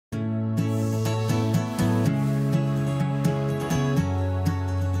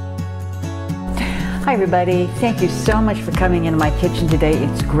Hi everybody, thank you so much for coming into my kitchen today.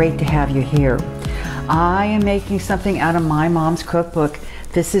 It's great to have you here. I am making something out of my mom's cookbook.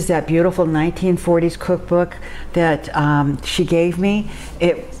 This is that beautiful 1940s cookbook that she gave me.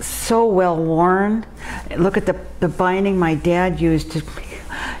 It's so well worn. Look at the binding my dad used to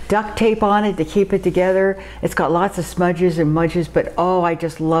duct tape on it to keep it together. It's got lots of smudges and mudges, but oh, I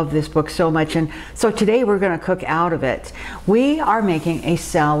just love this book so much. And so today we're going to cook out of it. We are making a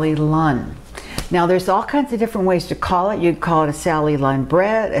Sally Lunn. Now there's all kinds of different ways to call it. You could call it a Sally Lunn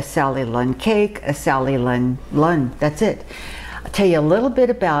bread, a Sally Lunn cake, a Sally Lunn. That's it. I'll tell you a little bit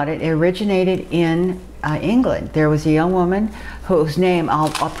about it. It originated in England. There was a young woman whose name,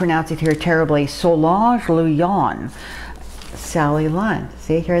 I'll pronounce it here terribly, Solange Lunn. Sally Lunn.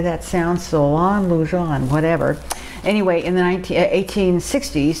 See, hear that sound? Solange Lunn, whatever. Anyway, in the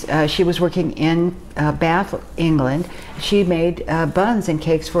 1860s, she was working in Bath, England. She made buns and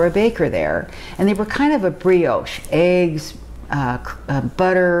cakes for a baker there. And they were kind of a brioche, eggs,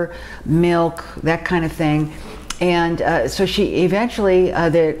 butter, milk, that kind of thing. And so she eventually,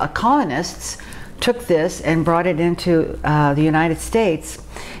 the colonists took this and brought it into the United States,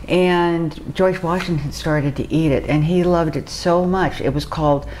 and George Washington started to eat it, and he loved it so much. It was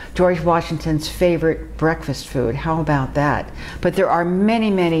called George Washington's favorite breakfast food. How about that? But there are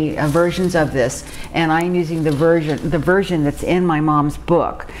many versions of this, and I'm using the version that's in my mom's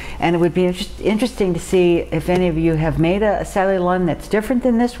book. And it would be interesting to see if any of you have made a Sally Lunn that's different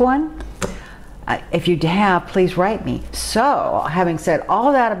than this one. If you have, please write me. So, having said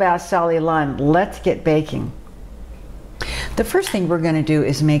all that about Sally Lunn, let's get baking. The first thing we're going to do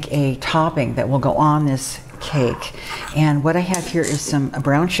is make a topping that will go on this cake. And what I have here is some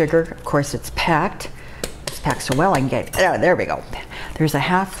brown sugar. Of course, it's packed. It's packed so well I can get it. Oh, there we go. There's a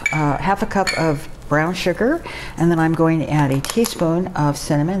half a cup of brown sugar, and then I'm going to add a teaspoon of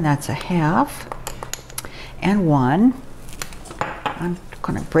cinnamon. That's a half, and one. I'm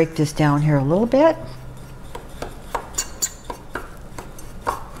going to break this down here a little bit.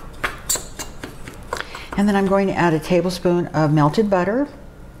 And then I'm going to add a tablespoon of melted butter.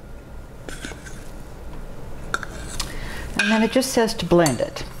 And then it just says to blend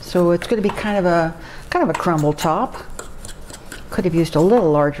it. So it's going to be kind of a crumble top. Could have used a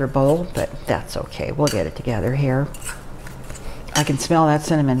little larger bowl, but that's okay. We'll get it together here. I can smell that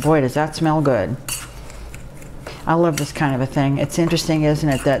cinnamon. Boy, does that smell good. I love this kind of a thing. It's interesting, isn't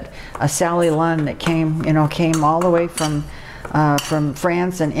it, that a Sally Lunn that came all the way from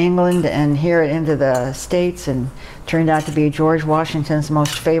France and England and here into the States, and turned out to be George Washington's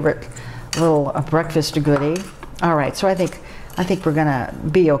most favorite little breakfast goodie. All right, so I think we're gonna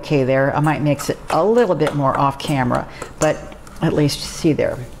be okay there. I might mix it a little bit more off camera, but at least see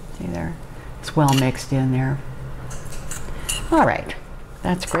there, it's well mixed in there. All right,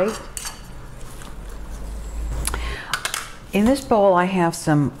 that's great. In this bowl I have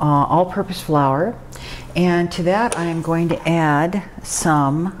some all-purpose flour, and to that I am going to add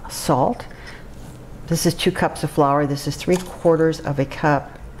some salt. This is 2 cups of flour. This is 3/4 of a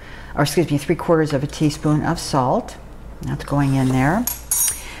cup, or excuse me, 3/4 of a teaspoon of salt. That's going in there. And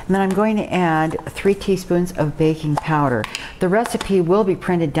then I'm going to add 3 teaspoons of baking powder. The recipe will be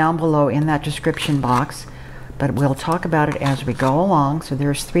printed down below in that description box, but we'll talk about it as we go along. So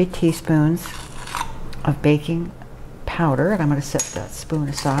there's 3 teaspoons of baking powder, and I'm going to set that spoon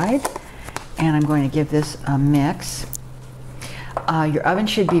aside, and I'm going to give this a mix. Your oven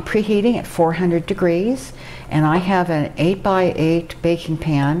should be preheating at 400 degrees, and I have an 8x8 baking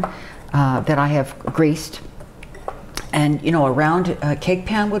pan that I have greased, and a round cake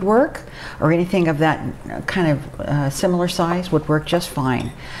pan would work, or anything of that kind of similar size would work just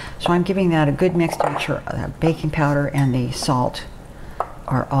fine. So I'm giving that a good mix to make sure the baking powder and the salt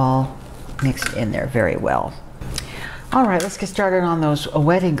are all mixed in there very well. All right, let's get started on those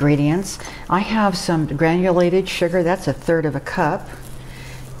wet ingredients. I have some granulated sugar. That's 1/3 of a cup.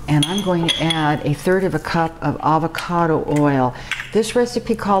 And I'm going to add 1/3 of a cup of avocado oil. This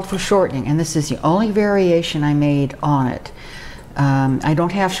recipe called for shortening, and this is the only variation I made on it. I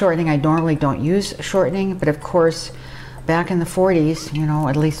don't have shortening. I normally don't use shortening, but of course, back in the 40s,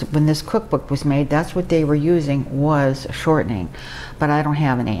 at least when this cookbook was made, that's what they were using, was shortening. But I don't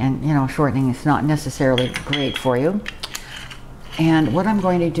have any, and shortening is not necessarily great for you. And what I'm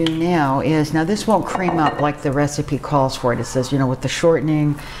going to do now is, now this won't cream up like the recipe calls for it. It says, with the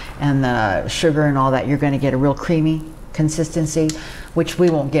shortening and the sugar and all that, you're going to get a real creamy consistency, which we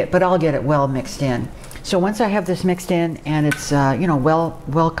won't get, but I'll get it well mixed in. So once I have this mixed in and it's,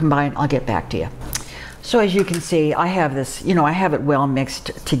 well combined, I'll get back to you. So as you can see, I have this, I have it well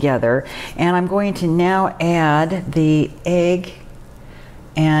mixed together, and I'm going to now add the egg,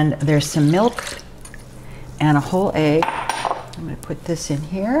 and there's some milk and a whole egg. I'm going to put this in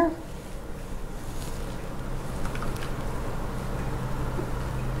here.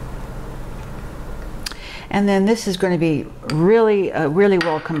 And then this is going to be really, really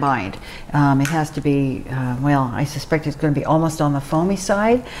well combined. It has to be, well, I suspect it's going to be almost on the foamy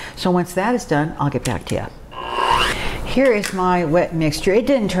side. So once that is done, I'll get back to you. Here is my wet mixture. It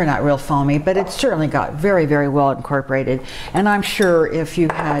didn't turn out real foamy, but it certainly got very, very well incorporated. And I'm sure if you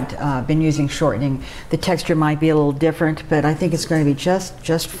had been using shortening, the texture might be a little different, but I think it's going to be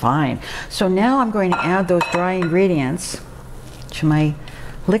just fine. So now I'm going to add those dry ingredients to my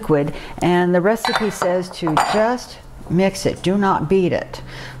liquid, and the recipe says to just mix it, do not beat it.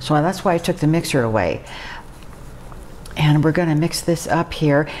 So that's why I took the mixer away. And we're going to mix this up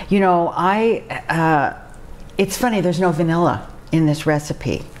here. You know, it's funny, there's no vanilla in this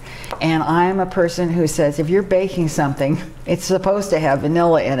recipe. And I'm a person who says if you're baking something, it's supposed to have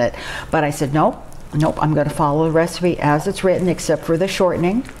vanilla in it. But I said, nope, I'm going to follow the recipe as it's written, except for the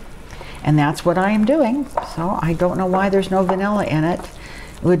shortening. And that's what I am doing. So I don't know why there's no vanilla in it.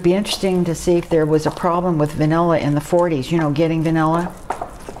 It would be interesting to see if there was a problem with vanilla in the 40s, you know, getting vanilla.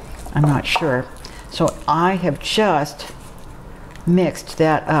 I'm not sure. So I have just mixed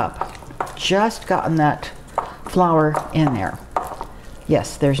that up. Just gotten that flour in there.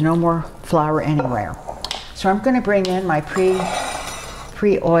 Yes, there's no more flour anywhere. So I'm going to bring in my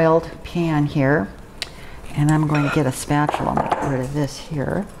pre-oiled pan here, and I'm going to get a spatula. I'm going to get rid of this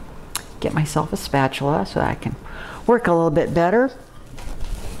here. Get myself a spatula so I can work a little bit better.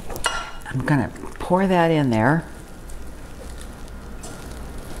 I'm going to pour that in there.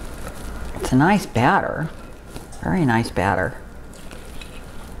 It's a nice batter, very nice batter.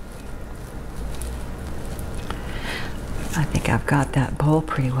 I think I've got that bowl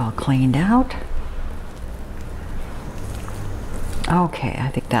pretty well cleaned out. Okay, I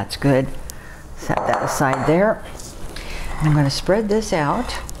think that's good. Set that aside there. I'm going to spread this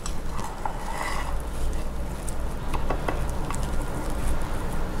out.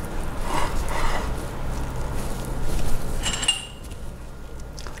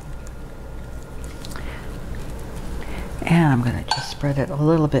 And I'm going to just spread it a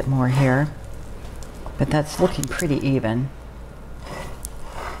little bit more here, but that's looking pretty even.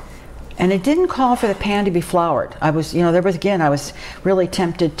 And it didn't call for the pan to be floured. I was, you know, I was really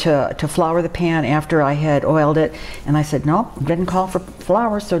tempted to flour the pan after I had oiled it, and I said, nope, it didn't call for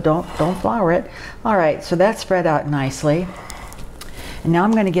flour, so don't flour it. All right, so that's spread out nicely. And now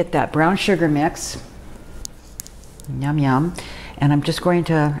I'm going to get that brown sugar mix. Yum, yum. And I'm just going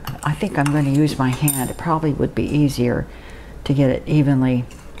to, I think I'm going to use my hand. It probably would be easier to get it evenly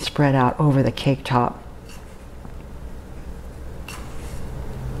spread out over the cake top.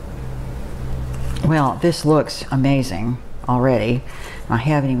 Well, this looks amazing already. I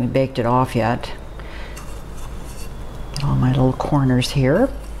haven't even baked it off yet. Get all my little corners here.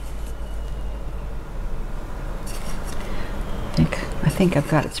 I think I've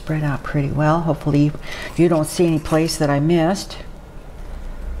got it spread out pretty well. Hopefully you don't see any place that I missed.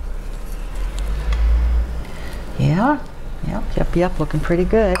 Yeah, yep, looking pretty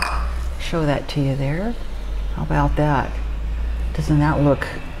good. Show that to you there. How about that? Doesn't that look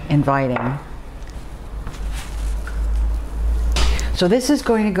inviting? So this is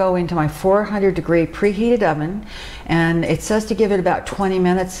going to go into my 400-degree preheated oven, and it says to give it about 20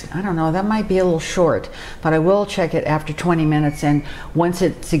 minutes. I don't know, that might be a little short, but I will check it after 20 minutes, and once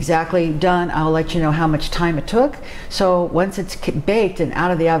it's exactly done, I'll let you know how much time it took. So once it's baked and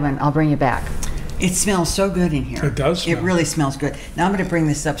out of the oven, I'll bring you back. It smells so good in here. It does smell. It really smells good. Now I'm going to bring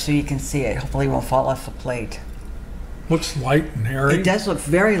this up so you can see it. Hopefully it won't fall off the plate. Looks light and airy. It does look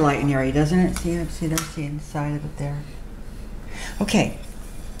very light and airy, doesn't it? See the inside of it there? Okay.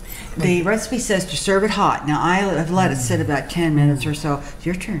 The recipe says to serve it hot. Now I've let it sit about 10 minutes or so. It's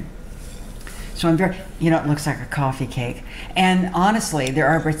your turn. So I'm very, you know, it looks like a coffee cake. And honestly, there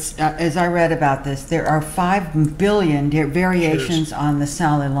are, as I read about this, there are 5 billion variations on the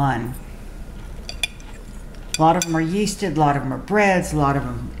Sally Lunn. A lot of them are yeasted, a lot of them are breads, a lot of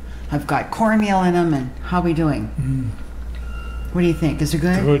them have got cornmeal in them. And how are we doing? What do you think? Is it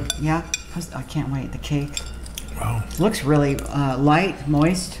good? Good. Yeah? I can't wait. The cake. Wow. Looks really light,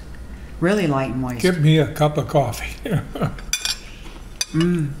 moist. Really light and moist. Give me a cup of coffee.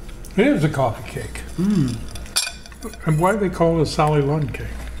 It is a coffee cake. And why do they call it a Sally Lunn cake?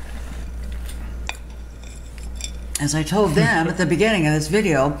 As I told them at the beginning of this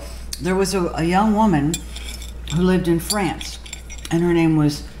video, there was a young woman who lived in France, and her name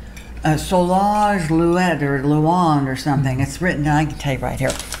was Solange Louette or Luan or something. It's written, I can tell you right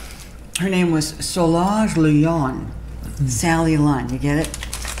here. Her name was Solange Lunn. Sally Lunn, you get it?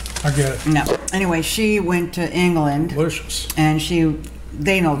 I get it. No. Anyway, she went to England. Delicious. And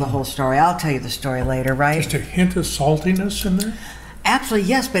they know the whole story. I'll tell you the story later, right? Just a hint of saltiness in there? Actually,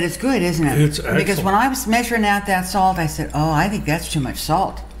 yes, but it's good, isn't it? It's excellent. Because when I was measuring out that salt, I said, oh, I think that's too much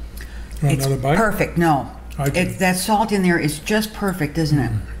salt. It's Another bite? perfect. No. That salt in there is just perfect, isn't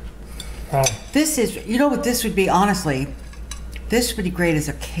it? Wow. This is, you know what this would be, honestly? This would be great as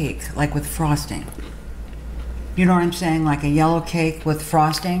a cake, like with frosting. You know what I'm saying? Like a yellow cake with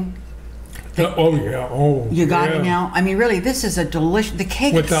frosting. Oh, yeah. Oh, you got yeah. it now? I mean, really, this is a delicious, the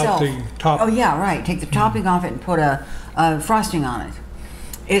cake Without itself. the top. Oh, yeah, right. Take the topping off it and put a frosting on it.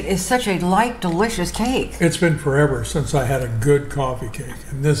 It is such a light, delicious cake. It's been forever since I had a good coffee cake,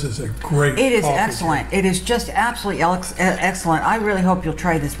 and this is a great It is coffee excellent. cake. It is just absolutely excellent. I really hope you'll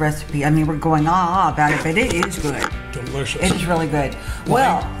try this recipe. I mean, we're going about it, but it is good. Delicious. It is really good.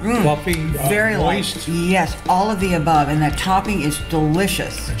 Well, fluffy, very moist. light. Yes, all of the above, and that topping is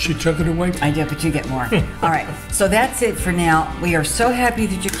delicious. And she took it away. I did, but you get more. All right, so that's it for now. We are so happy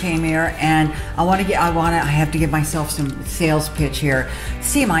that you came here, and I have to give myself some sales pitch here.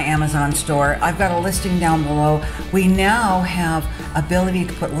 See my Amazon store. I've got a listing down below. We now have ability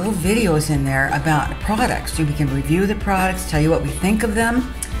to put little videos in there about products, so we can review the products, tell you what we think of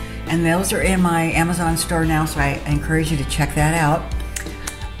them, and those are in my Amazon store now. So I encourage you to check that out.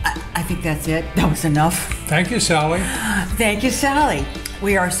 I think that's it. That was enough. Thank you, Sally. Thank you, Sally.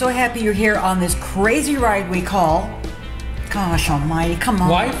 We are so happy you're here on this crazy ride we call, gosh almighty, come on.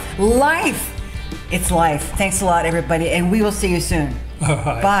 Life? Life. It's life. Thanks a lot, everybody, and we will see you soon.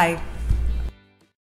 Bye. Bye.